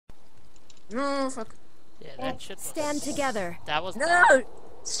No, fuck. Yeah, that shit was... Stand together. That was... No!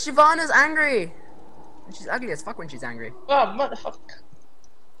 Shyvana's angry! And she's ugly as fuck when she's angry. Oh, motherfucker.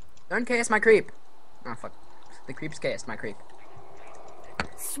 Don't KS my creep. Oh, fuck. The creep's KS my creep.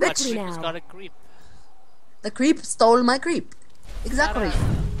 Swiftly Creep has now. got a creep. The creep stole my creep. Exactly.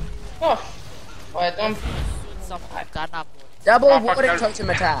 Oh. Wait, don't... Some gun up. Double Oh, fuck, wooden no. totem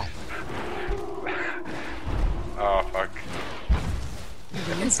attack. Oh fuck.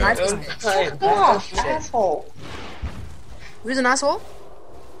 And snipe this bitch. Oh, asshole. Who's an asshole?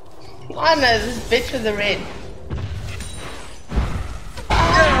 I know, this bitch with the red. I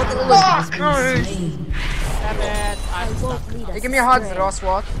won't lead us Hey, give me a hug, astray.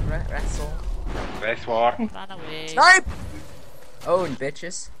 Rosswalk. Wrestle. Nice war. Run away. Snipe! Oh, and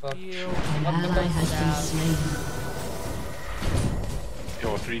bitches. You. An ally has been slain.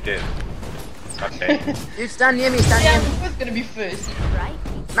 Yo, 3 dead. God damn. Dude, stand near me, stand Yeah, near me. who's gonna be first? Right?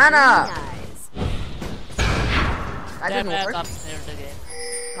 Mana! Eyes. That Damn didn't it, work. I'm snared again.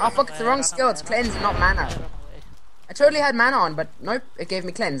 Oh fuck, it's the wrong skill. It's cleanse, not mana. I totally had mana on, but nope, it gave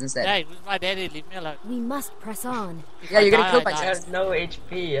me cleanse instead. Yeah, who's my daddy? Leave me alone. We must press on. If Yeah, I you're getting die, killed I by die. chest. No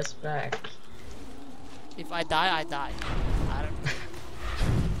HP, it's back. If I die, I die. I don't know.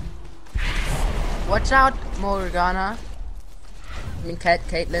 Watch out, Morgana. I mean,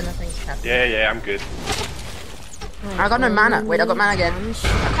 Caitlyn, I think. Captain. Yeah, I'm good. I got no mana. Wait, I got mana again. One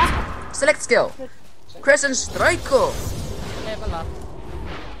shot. Select skill. Crescent Strike. Level up.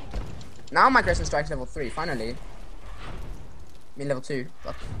 Now my Crescent Strike's level 3, finally. I mean, level 2.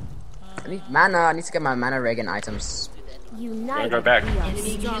 Fuck. I need mana. I need to get my mana regen items. United. Go back. we are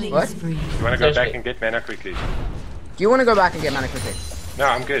Enemy strong. killing What? spree. You wanna go back and get mana quickly? Do you want to go back and get mana quickly? No,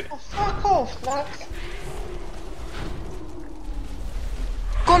 I'm good. Oh, fuck off, Max.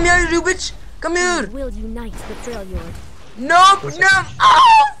 Come here, you bitch! Come here! Will unite the Freljord. Nope! No!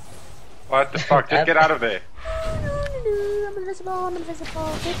 Ah! What the fuck? Just get out of there. I'm invisible, I'm invisible.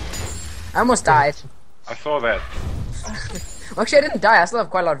 I almost died. I saw that. Well, actually, I didn't die. I still have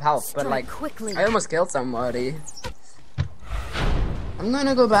quite a lot of health, but Strike like, quickly. I almost killed somebody. I'm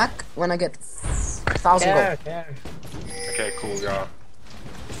gonna go back when I get 1,000 gold. Okay, cool, yeah.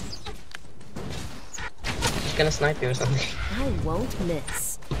 She's gonna snipe you or something. I won't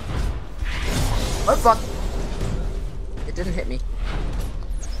miss. Oh fuck! It didn't hit me.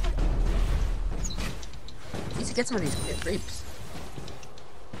 Need to get some of these creeps.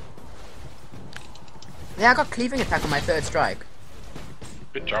 Yeah, I got cleaving attack on my 3rd strike.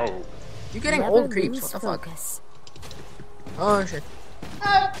 Good job. You're getting Never all creeps. lose What the fuck? focus. Oh shit!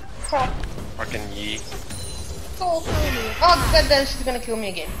 Oh, crap. Fucking ye. Oh, goddamn, she's gonna kill me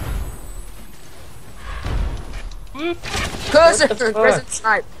again. Cursor! What the fuck? Crescent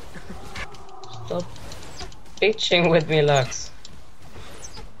snipe. Stop bitching with me, Lux.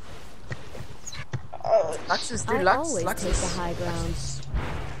 Oh, Lux is I dude. Lux always take the is high ground.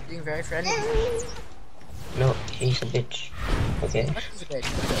 being very friendly. No, he's a bitch. Okay. Lux is a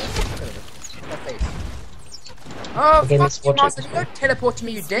bitch. Look at that face. Oh Okay, fuck let's you, watch it. Master! You don't teleport to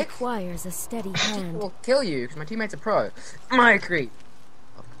me, you dick. Requires a steady I hand. will kill you because my teammate's a pro. My creep.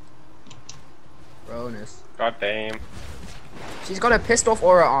 Bonus. God damn. She's got a pissed off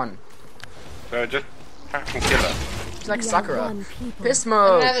aura on. So just fucking kill her. She's like We are Sakura. one people. Piss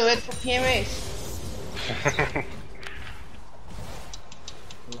mode. another word for PMS.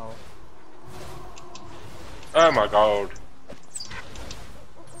 Lol. Oh my god.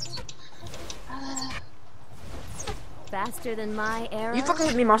 Faster than my arrow. You fucking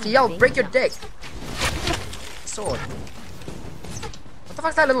hit me, Master. Yell, break your dick. Sword. What the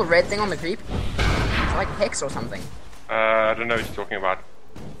fuck's that little red thing on the creep? It's like Hex or something. I don't know what you're talking about.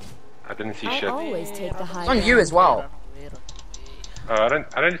 I didn't see I shit. always take the high It's on ground. you as well. I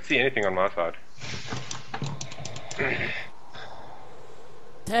don't see anything on my side.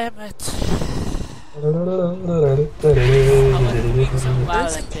 Damn it. Don't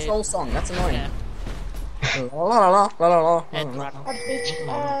sing the troll song. That's annoying. Yeah. La la la la la la And la. run. Oh,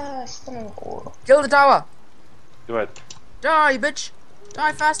 bitch. Stunning. Kill the tower. Do it. Die, bitch.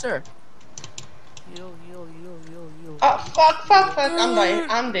 Die faster. You. Oh, fuck. I'm dying.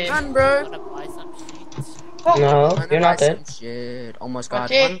 I'm dead. Run, bro. Wanna buy some sheets? No, Gonna you're not buy dead. some Shit. Almost got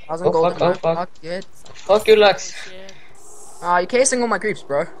Okay. 1,000 Oh, gold. fuck, oh, fuck. It. Fuck you, Lux. Shit. You're casing all my creeps,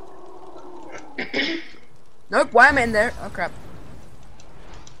 bro. Nope, why am I in there? Oh crap.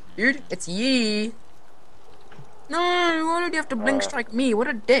 Dude, it's ye. No, why did you have to blink strike me? What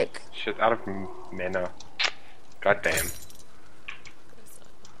a dick. Shit out of mana. God damn.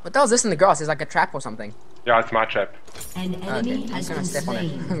 What the hell is this in the grass? It's like a trap or something. Yeah, it's my trap. An Okay, enemy I'm has gonna been step on it.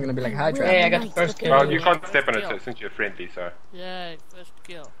 slain. I'm gonna be like, hi, trap. Hey, I got the first kill. Well, you can't step on it since you're friendly, so. Yeah, first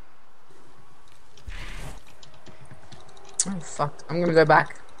kill. Oh fuck! I'm gonna go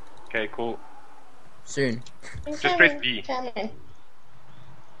back Okay, cool. soon. Just press B. Coming.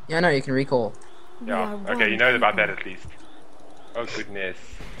 Yeah, no, you can recall. Yeah, okay, you know about that at least. Oh goodness.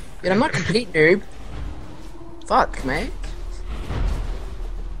 Dude, I'm not complete noob. Fuck, mate.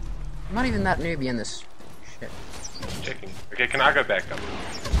 I'm not even that newbie in this shit. Checking. Okay, can I go back?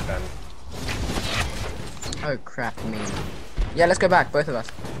 I'm done. Oh crap, me. Yeah, let's go back, both of us.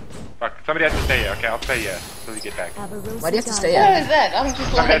 Fuck, somebody has to stay here. Okay, I'll stay here until you get back. Why do you have to stay What here? is that? I'm just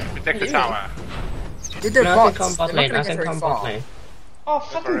Somebody has like. to protect the you. tower. Did the No, I bots? can come bot They're lane. not I gonna get can very come bot far. lane. Oh,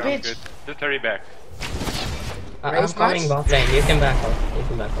 fucking Sorry, I'm bitch. good. Just hurry back. I'm Rage coming much? bot lane. You can back off. You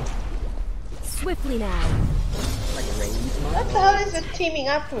can back off. Swiftly now. Like a rage mod? What the hell is it teaming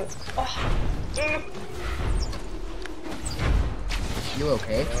up with? Oh. You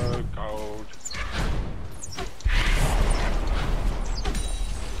okay? Oh, gold.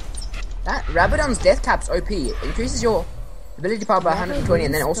 That Rabadon's death cap's OP. It increases your ability power by 120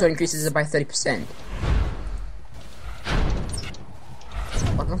 and then also increases it by 30%.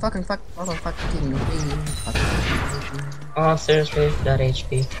 Fucking. Oh, seriously? That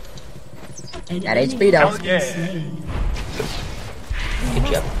HP. That HP though. Yeah.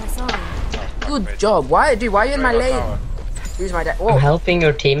 Good job. Press on. Good job. Why, dude? Why are you in my lane? Tower. Who's my dad? I'm Whoa, helping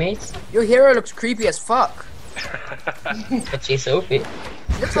your teammates, your hero looks creepy as fuck. but she's OP.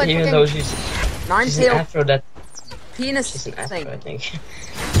 Looks like Even though fucking she's an nine-tailed afro that penis she's an afro, thing. I think.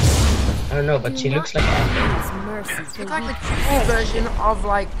 I don't know, but she looks like an afro. Use mercy for It's like the weak. QB version of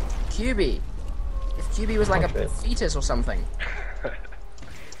like QB. If QB was like Not a really. fetus or something.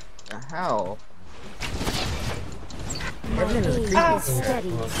 The hell? My Everything is aim creepy. is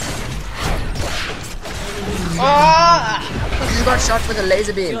steady. Ah! You got shot with a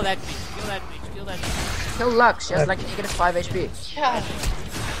laser beam. Kill that bitch. Kill that bitch. Kill that bitch. Kill Lux. She has like negative 5 HP. God.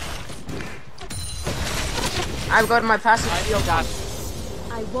 I've got my passive I shield. got.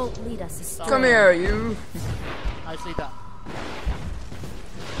 I won't lead us astray. Come here, you. I see that.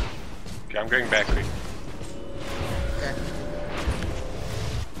 Okay, I'm going back quick. Okay.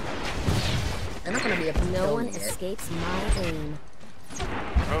 They're not gonna be able to No kill one me yet. escapes my aim.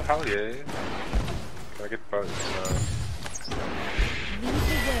 Oh, hell yeah. Can I get both? Lead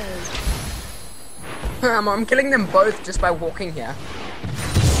the way. I'm killing them both just by walking here.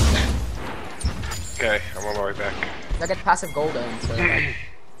 Okay, I'm on my way back. I get passive gold dome, so like...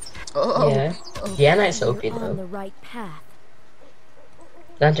 Oh, Yeah. Diana is OP You're on the though. right path.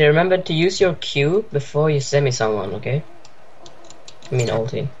 Dante, remember to use your Q before you semi someone, okay? I mean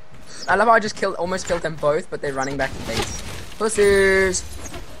ulti. I love how I just almost killed them both, but they're running back to base. Pussies!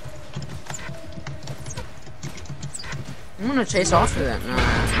 I'm gonna chase after them. No,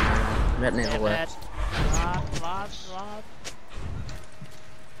 that never Damn works. it. Rod.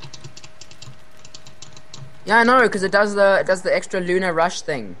 Yeah, I know, because it does the extra lunar rush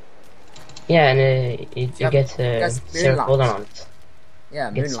thing. Yeah, and you Yep. get That's circle moonlight. on it.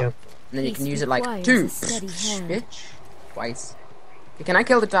 Yeah, Get moonlight. circle. And then you can Peace use it like requires two. a steady hand. Bitch. Twice. Okay, can I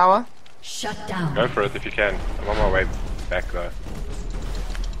kill the tower? Shut down. Go for it if you can. I'm on my way back though.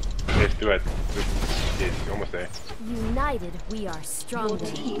 Yes, do it. Yes, you're almost there. United, we are Your stronger.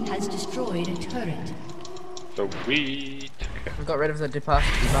 team has destroyed a turret. Sweet. Okay. I got rid of the debuff.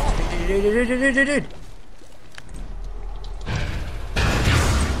 Dude.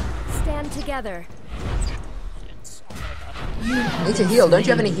 Stand together. Need to heal. Don't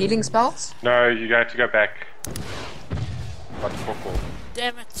you have any healing spells? No, you got to go back. Like football.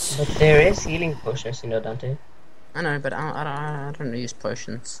 Damn it. But there is healing potions, you know, Dante. I know, but I don't use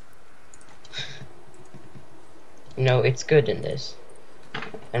potions. You know, it's good in this.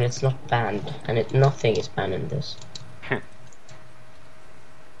 And it's not banned. And nothing is banned in this.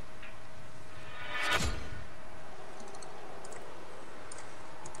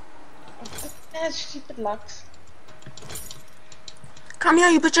 That's stupid Lux. Come here,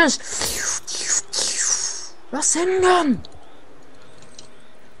 you bitches! Rasengan!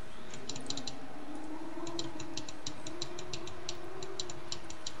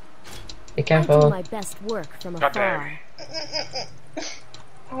 Be I do careful. my best work from God damn. afar.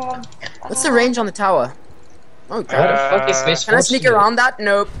 Oh, What's the range on the tower? Oh What god. the fuck is this? Can I sneak around that?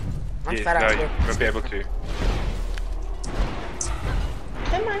 Nope. I'm Yes, fat no, ass you work. won't be able to.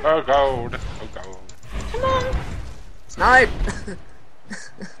 come on, Oh, gold. Oh, gold. come on. Snipe!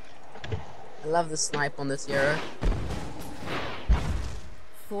 I love the snipe on this hero.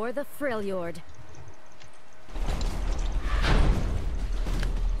 For the Freljord.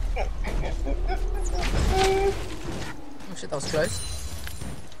 Oh shit, that was close.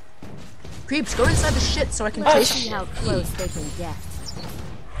 Creeps, go inside the shit so I can Oh, chase See you. how close they can get.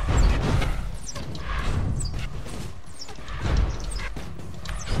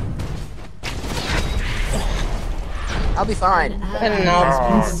 I'll be fine. I don't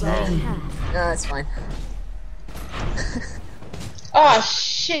know. No, it's fine. Oh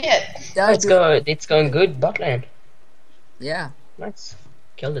shit! Let's go. It's going good, bot lane. Yeah. Nice.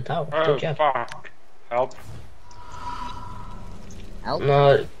 Kill the tower. Oh Good job. fuck! Help! Help.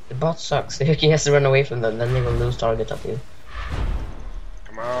 No, the bot sucks. If he has to run away from them, then they will lose target of you.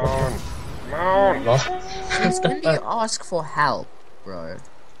 Come on! Come on! Lost. When do you ask for help, bro?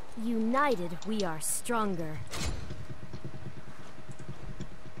 United, we are stronger.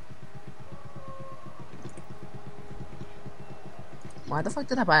 Why the fuck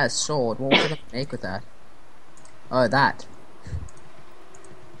did I buy a sword? What was I gonna make with that? Oh, that.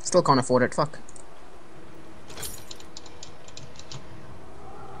 Still can't afford it, fuck.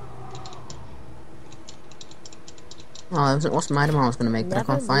 Oh, that was my item I was gonna make, but I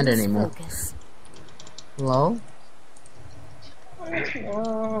can't find it anymore. Focus. Hello?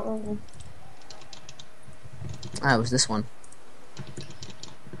 Ah, it was this one.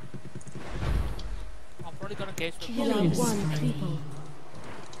 I'm probably gonna case with Killing one people.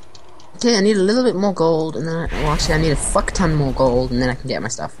 Okay, I need a little bit more gold, and then well, actually, I need a fuck ton more gold, and then I can get my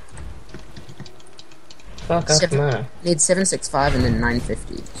stuff. Fuck off, man. Need 765 and then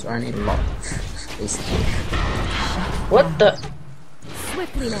 950, so I need a lot, basically. What the?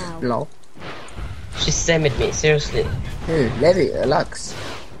 Swiftly now. Lol. She semied me, seriously. Who? Levy? Lux?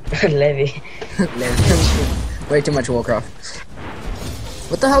 Levy. Levy. Way too much Warcraft.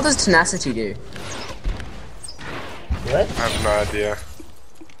 What the hell does tenacity do? What? I have no idea.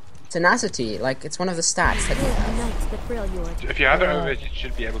 Tenacity, like, it's one of the stats that you have. Unite the Freljord. If you have it over, you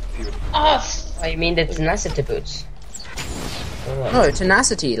should be able to see what. Oh, you mean the tenacity boots? Or what? No,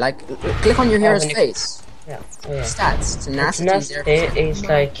 tenacity, like, click on your hero's when you- face. Yeah. Oh, yeah. Stats, tenacity, Tenacity is My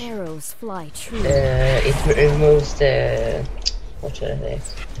like, arrows fly true. it removes the, what should I say?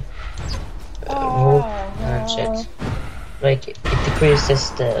 Shit. Like, it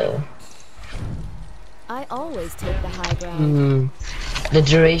decreases the, I always take the high ground. the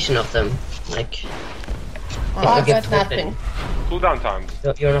duration of them. Like, Oh, you I get got taunted. nothing. Cooldown time.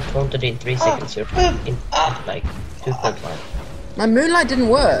 You're not taunted in 3 seconds, you're in like 2.5. My moonlight didn't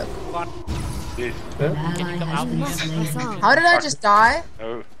work. Yes. Ally has been slain. How did I just die?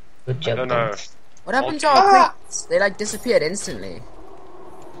 No. Good I job, don't know. Fonz. What happened to our creeps? They like disappeared instantly.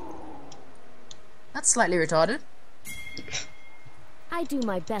 That's slightly retarded. I do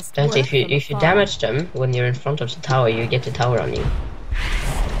my best Don't work if you from afar. damage them when you're in front of the tower, you get the tower on you. No,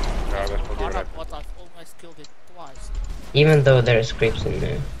 that's probably Part right. of what I've almost killed it twice. Even though there's creeps in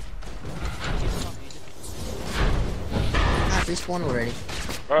there. Ah, respawn already.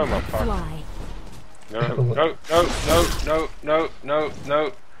 Oh my fuck. Fly. No, no, no, no, no, no, no,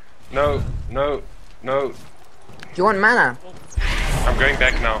 no, no, no, no. Do you want mana? I'm going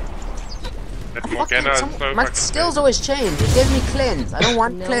back now. That's Fucking Morgana. some- my skills always change. It gave me cleanse. I don't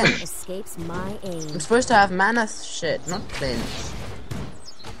want No one cleanse. escapes my aim. I'm supposed to have mana shit, not cleanse.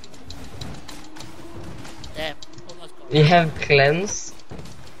 Damn, almost got You have cleanse.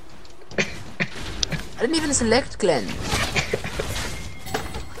 I didn't even select cleanse.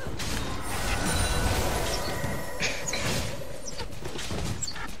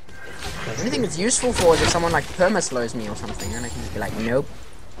 The only thing it's useful for is if someone like perma slows me or something, then I can just be like, nope.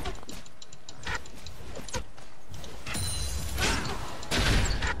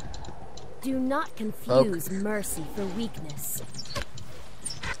 Do not confuse mercy for weakness.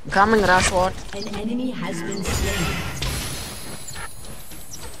 I'm coming, Rashwat. An enemy has been slain.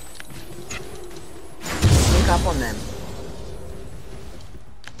 Sneak up on them.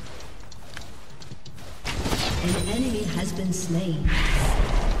 An enemy has been slain.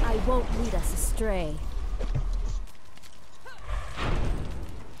 I won't lead us astray.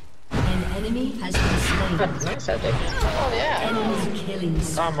 An enemy has been slain. Nice out there. Oh yeah. Enemy killing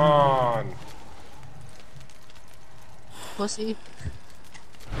spree. Come on. Pussy.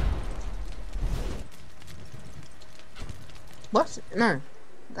 What? No.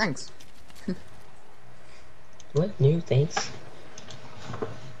 Thanks. What new things?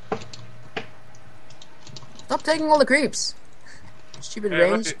 Stop taking all the creeps. Stupid Yeah,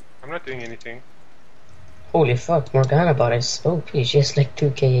 range. I'm not doing anything. Holy fuck, Morgana bot is OP. She has like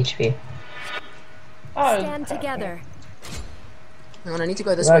 2k HP. Oh, Stand together. Hang on, I need to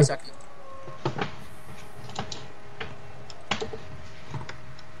go this Right. way so I can...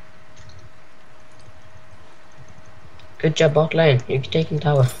 Good job, bot lane. You're taking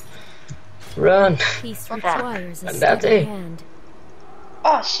tower. Run! Peace requires a And that's steady it. hand.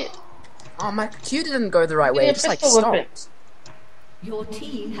 oh shit. Oh, my Q didn't go the right way. Yeah, It just like pistol whipping. stopped. Your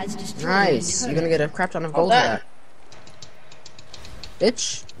team has destroyed Nice. a You're gonna turret. get a crap ton of Well gold for done. that.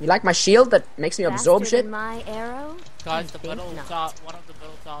 Bitch, you like my shield that makes me absorb Faster shit? than my arrow? Guys, I the think middle not. tower, one of the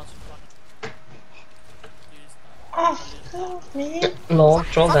middle towers is running. Oh, fuck me. Lol,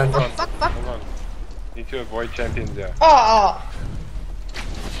 troll down there. Fuck, fuck. Hold on. Need to avoid champions there. Oh.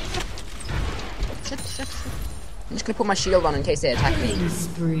 Shit. I'm just gonna put my shield on in case they attack me. Killing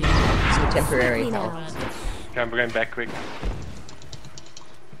spree. Some temporary You help. know. Okay, I'm going back quick.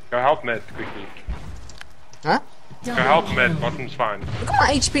 Go help mid quickly. Huh? Go help mid, bottom's fine. Look at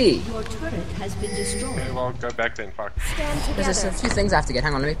my HP. Your turret has been destroyed. Okay, well, go back then, fuck. Stand There's just a together. few things I have to get.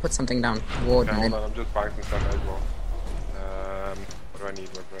 Hang on, let me put something down. Ward Okay, and hold then. on, I'm just buying some stuff as well. What do I need?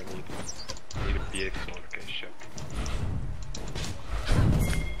 I need a BX sword, okay, shit.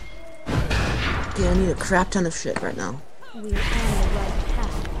 Yeah, I need a crap ton of shit right now. We're on the right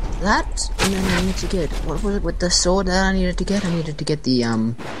path. That, and then I need to get, what was it with the sword that I needed to get? I needed to get the,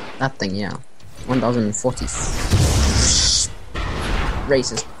 that thing, yeah. 1040.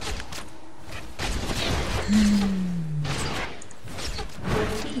 Racist. Your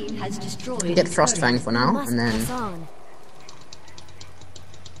team has destroyed Get a Frostfang turret. for now, Must and then press on.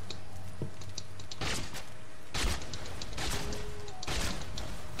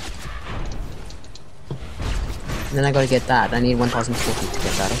 I gotta get that. I need 1040 to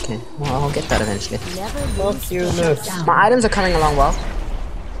get that, okay. Well, I'll get that eventually. Never Fuck lose you, faith. Luke. My items are coming along well.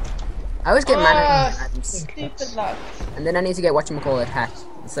 I always get mana Ah, items, stupid luck. and then I need to get whatchamacallit hat,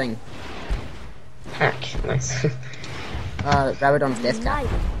 the thing. Hack, nice. Rabadon's death cap.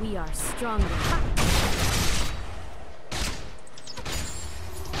 United, we are stronger.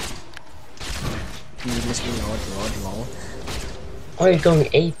 Needless reload. Are you going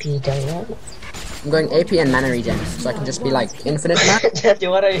AP down? I'm going AP and mana regen, so I can just be like infinite mana. Jesse,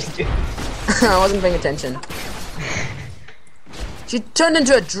 what are you doing? I wasn't paying attention. She turned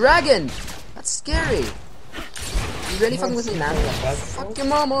into a dragon! That's scary. You really fucking with me, man? Fuck your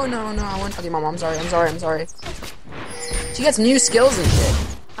mom. Oh no, I won't fuck your mom. I'm sorry. She gets new skills and shit.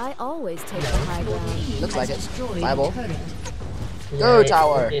 I always take the high ground. Looks like it. Destroyed a Fireball. turret. Go, Yeah,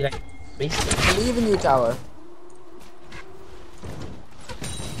 tower. it'd be like recent. Believe in you, tower.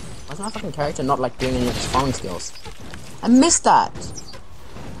 Why's my fucking character not like doing any of his farming skills? I missed that!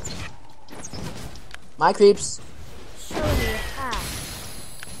 My creeps. Show me a path.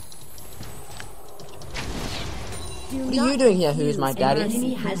 Do What are you doing here, who's my An daddy?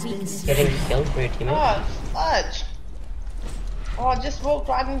 enemy has been slain. Getting killed for your teammate. Oh, fudge. Oh, I just walked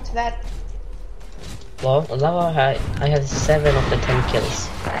right into that. Well, Lava, I have 7 of the 10 kills.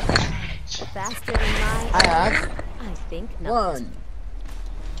 Faster than my I have I think not. 1.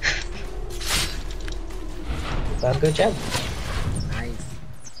 Well, good job. Nice.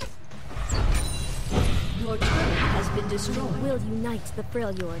 Your turret has been destroyed. We'll unite the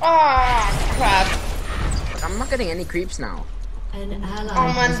Freljord. Ah, crap. Look, I'm not getting any creeps now. An ally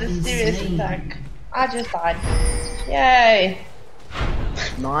I'm has under been serious slain. attack. I just died. Yay.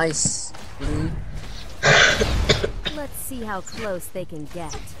 Nice. Blue. Let's see how close they can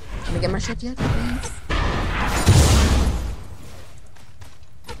get. Can I get my shit yet, please?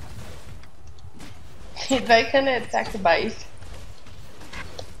 They can attack the base.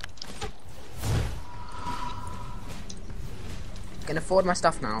 Can afford my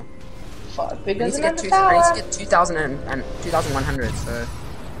stuff now. Fuck, I need because to get another I need tower. to get 2,000 and 2,100, so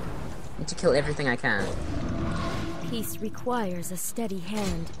I need to kill everything I can. Peace requires a steady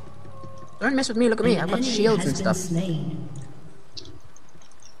hand. Don't mess with me. Look at me. An I've got enemy shields has and been stuff. slain.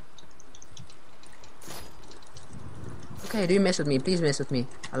 Okay, do mess with me. Please mess with me.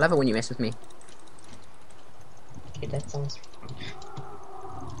 I love it when you mess with me. Okay, that sounds.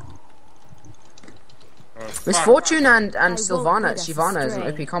 Miss Fuck, Fortune and won't Sylvana, lead us Shyvana is an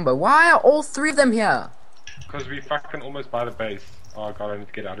astray. OP combo. Why are all 3 of them here? because we fucking almost by the base. Oh god, I need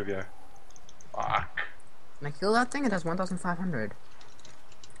to get out of here. Fuck. Can I kill that thing? It has 1,500.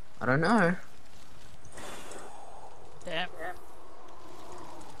 I don't know. Damn.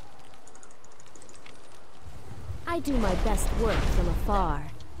 I do my best work from afar.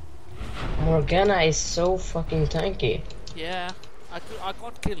 Morgana is so fucking tanky. Yeah, I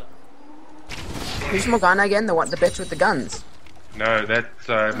can't kill her. Who's Morgana again? The bitch with the guns. No,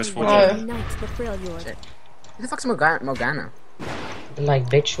 that's Miss We'll Fortune. unite the Freljord. Shit. Who the fuck's Morgana? The, like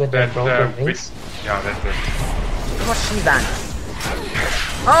bitch with the That's broken with, wings. yeah, that's it. What's Shyvana?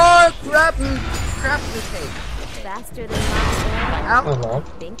 Oh, crap me cake. Faster than my Help, Oh lol.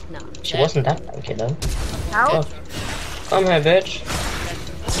 think not. She wasn't that tanky though. help. Oh. Come here, bitch.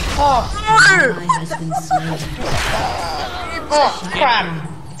 Oh, Ally has been slain. oh, crap.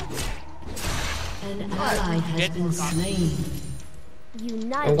 An ally has been slain.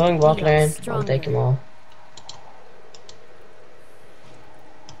 Unite. I'm going bot we are lane. I'll stronger. take them all.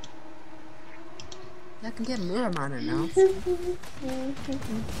 I can get mirror mana now.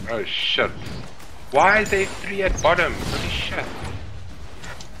 Oh shit. Why are there 3 at bottom? Holy shit.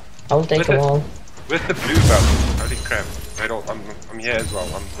 I'll take them all. Where's the blue buff? Holy crap. Wait, I'm here as well.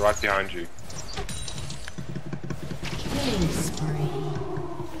 I'm right behind you. Killing spree.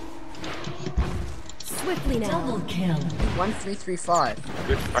 Swiftly now. Double kill. 1335.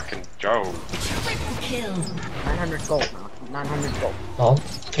 Good fucking job. Triple kill. 900 gold now. 900 gold. Oh,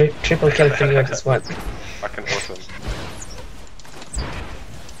 triple kill for you at this one. Fucking awesome.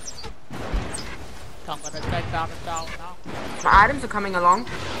 I'm gonna take down it down now. My items are coming along.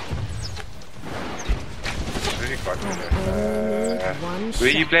 Really got me there. One Who are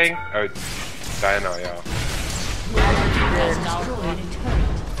you shot. playing? Oh, Diana, yeah. There's down one.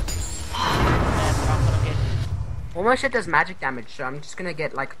 And I'm gonna get Well, my shit does magic damage, so I'm just gonna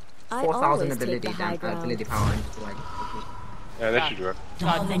get like I 4,000 always take ability the high ground. ability power and just like. Yeah, that should work.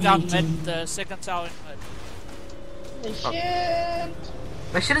 down mid, the second tower in mid. Shit.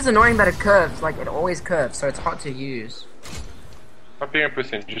 My shit is annoying that it curves, like it always curves, so it's hard to use. Stop being a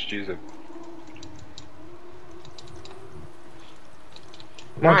pussy and just use it.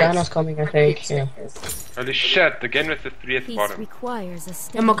 Morgana's coming, I think. Yeah. Holy shit, again with the 3 at the Peace bottom. requires a Yeah,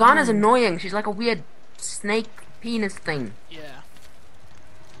 steady Morgana's hand. annoying. She's like a weird snake penis thing. Yeah.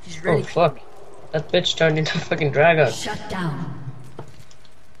 She's Oh really. fuck. That bitch turned into a fucking dragon. Shut down.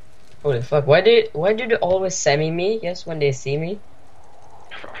 Holy fuck. Why do they always semi me? Yes, when they see me?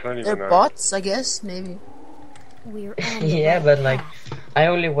 I don't even They're know. bots, I guess, maybe. We're on the Yeah, right but like, path. I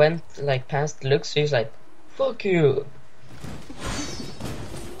only went like past looks, so he's like, fuck you.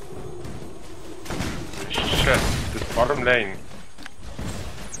 Shit, this bottom lane.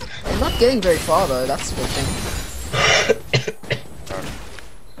 I'm not getting very far though, that's a good thing.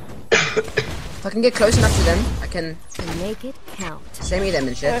 If I can get close enough to them, I can To make it count. semi them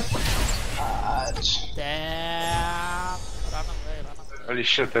and shit. Damn. Run away. Holy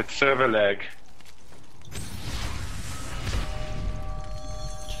shit, that's server lag.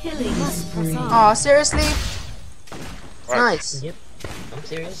 Killing spree. Aw, seriously? What? Nice. Yep. I'm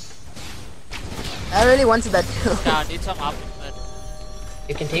serious. I really wanted that kill. Yeah, I need some up in mid.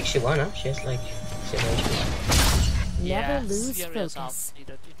 You can take Shyvana. She has like 7 HP. Never Yeah, lose serious up focus.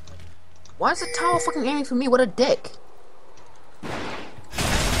 needed in mid. Why is the tower fucking aiming for me? What a dick.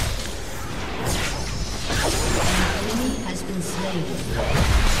 Enemy has been slain.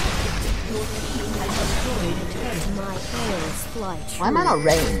 Your team has destroyed a turret. My arrows fly true. Why am I not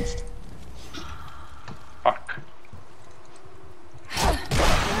ranged? Fuck.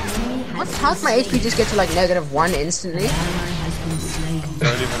 How did my HP just get to like -1 instantly? Ally has been slain.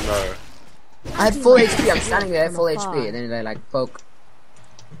 Don't even know. I had full HP, I'm standing there full HP, and then they like poke.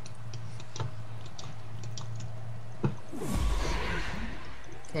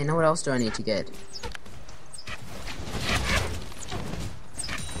 Okay, now what else do I need to get?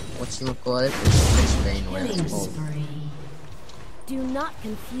 Whatchamacallit? Bitch Bane, or whatever Killing it's called. spree. Do not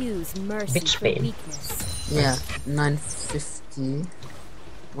confuse mercy Bitch for bane. weakness. Yeah, 950.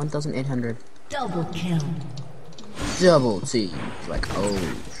 1,800. Double kill. Double T. It's like,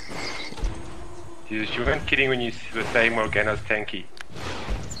 oh. Jesus, you weren't kidding when you were saying Morgana's tanky.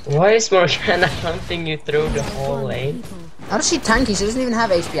 Why is Morgana hunting you through the whole lane? People. How does she tanky? She doesn't even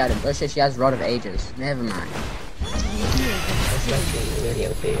have HP items. Oh shit, she has Rod of Ages. Never mind. That's like really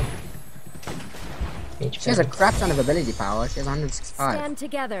OP. She has a crap ton of ability power. She has 165. Stand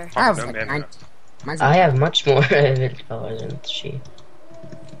together. I have no like mana. 90. Mine's I have much more ability power than she.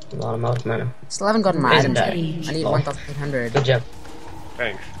 A lot amount of mana. Still haven't gotten my Isn't items. that- I need Oh. 1,800. Good job.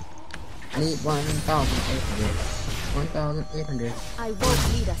 Thanks. I need 1,800. 1,800. I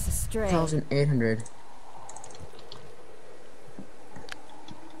won't lead us astray. 1,800.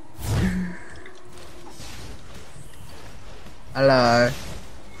 Hello.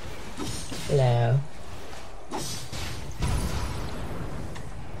 Hello.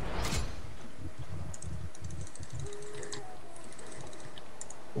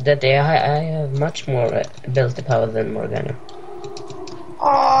 That I have much more ability power than Morgana.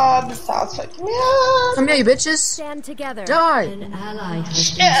 Oh, this sounds fucking yeah. Come here, you bitches. Stand together. Die. An ally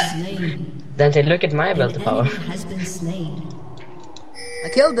has been slain. Dante, look at my An ability power. enemy has been slain. I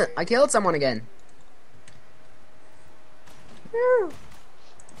killed it. I killed someone again. I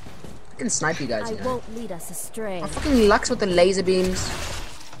can snipe you guys, I you know. won't lead us astray. I fucking Lux with the laser beams.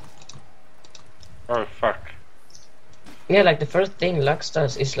 Oh fuck. Yeah, like the first thing Lux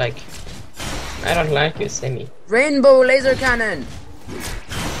does is like, I don't like you, Semi. Rainbow laser cannon.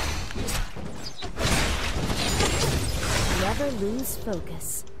 Never lose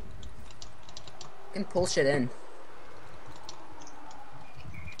focus. I can pull shit in.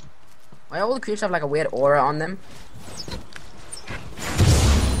 Why all the creeps have like a weird aura on them?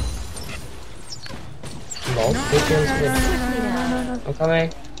 Lol, I'm coming.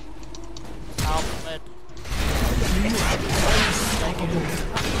 Help it.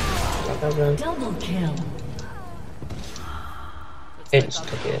 No problem. Double kill. It's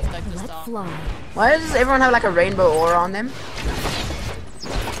okay. Let fly. Why does everyone have like a rainbow aura on them?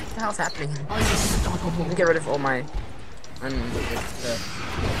 What the hell's happening? Let me get rid of all my...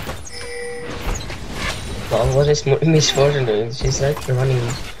 Well, what is Miss Fortune doing? She's like running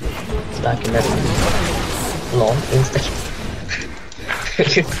back in that long instant.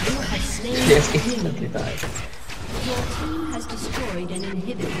 Yes, instantly died. Your team has destroyed an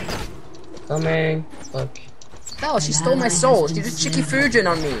inhibitor. Coming. Fuck. No, she stole my soul. She did Chicky Fujin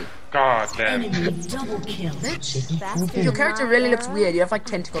on me. God damn. Enemy double kill. Bitch. Your character really looks weird. You have like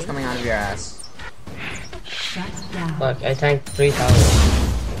tentacles coming out of your ass. Shut down. Fuck, I tanked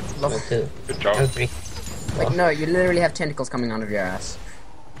 3,000. Look. No, 2. Good job. No, 3. Like, no, you literally have tentacles coming out of your ass.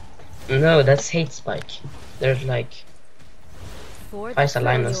 No, that's hate spike. There's like For the 5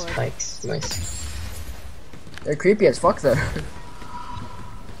 Salina warrior. spikes. Nice. They're creepy as fuck though.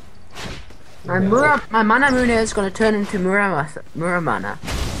 My mana Muna is gonna turn into Muramana.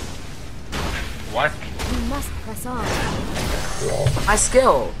 What? You must press on. My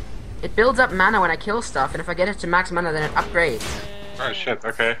skill. It builds up mana when I kill stuff, and if I get it to max mana, then it upgrades. Oh shit,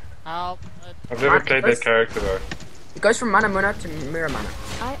 okay. Help it. I've never played that character though. It goes from Mana Muna to Muramana.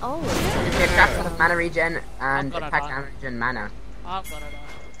 I always You get crap with mana regen and gonna attack die. damage and mana. I'm gonna die.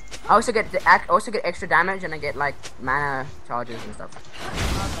 I also get extra damage, and I get like mana charges and stuff.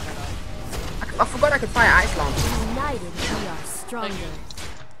 I forgot I could fire Ice Lance. united we are stronger.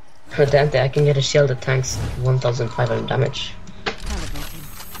 For Dante, I can get a shield that tanks 1,500 damage.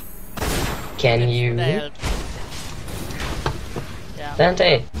 Can you? Nailed. Yeah.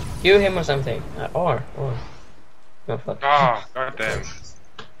 Dante, you him or something? Or. No, fuck. Ah, god damn.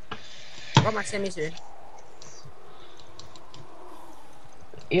 Got my semi soon.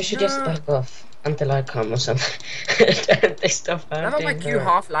 You should just back off until I come or something. Dante, stop I have my Q her.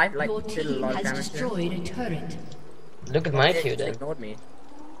 half life, like Your did a team lot of has damage. destroyed a turret. Look at my Q It then. ignored me.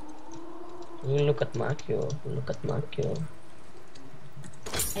 Look at my Q. Look at my Q.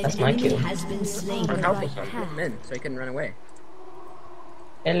 An That's my enemy Q. has been slain. I'm helpful, so I path. put him in, so he couldn't run away.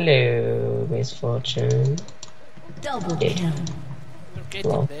 Hello, Misfortune. Double Yeah. kill. You're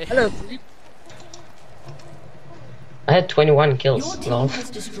getting Lol. there. Hello. I had 21 Your kills. team Lol. has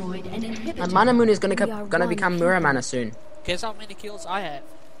destroyed an My inhibitor. Mana Moon is We are gonna one become people. Muramana soon. Guess how many kills I have?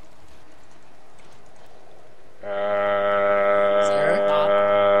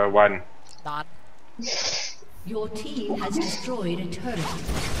 One. None. Your team has destroyed a turret.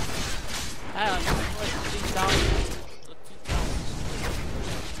 I only destroyed 3,000.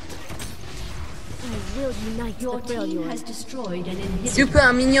 I will unite Your the team brilliant. has destroyed an inhibitor.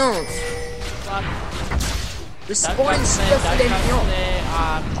 Super mignons. But Respawning super mignons.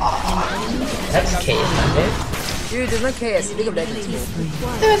 That's chaos, Dante. Dude, there's no KS. League of Legends.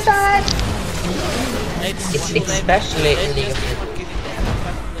 Suicide! It's especially in League of Legends.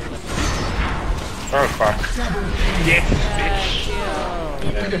 Oh fuck. Yes,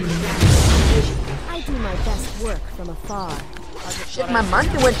 I do my best work from afar. Shit, my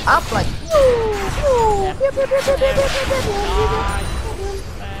mana went up like.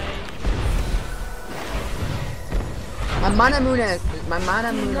 My mana Muna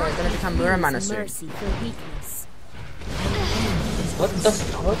is gonna become Muramana soon. Mercy for weakness. What the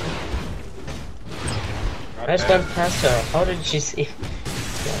fuck? I just went past her. How did she see?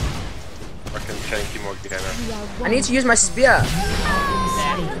 Fucking tanky more gamer. We are I one. need to use my spear.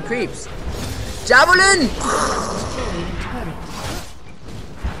 Creeps. Javelin!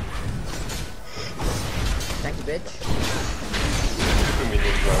 Thank you, bitch. Super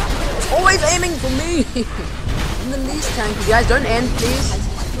minions though. It's always aiming for me! I'm the least tanky. Guys, don't end, please.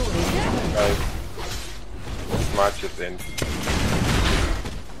 Guys. Might just end.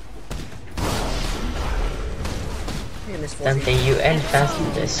 Hey, Miss Dante, Forty. you end fast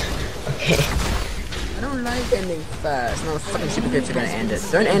with this. Okay. I don't like ending fast. No, the fucking super creeps are gonna end it.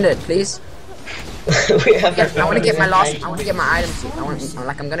 Don't end it, please. We have I wanna get my last. I wanna get my items. I'm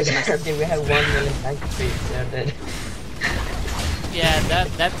gonna get my. Dante, we have 1 million tank creeps. They're dead. Yeah,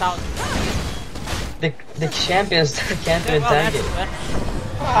 that sounds. The champions can't do Well, tank it. that's-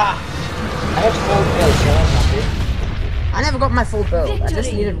 I have full build, so I'm happy. I never got my full build. I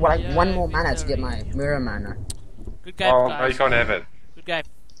just needed like one more mana to get my mirror mana. Good game, Oh, no, you guys. can't have it. Good game.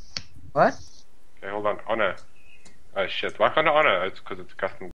 What? Okay, hold on. Honor. Oh shit, why can't I honor? It's because it's custom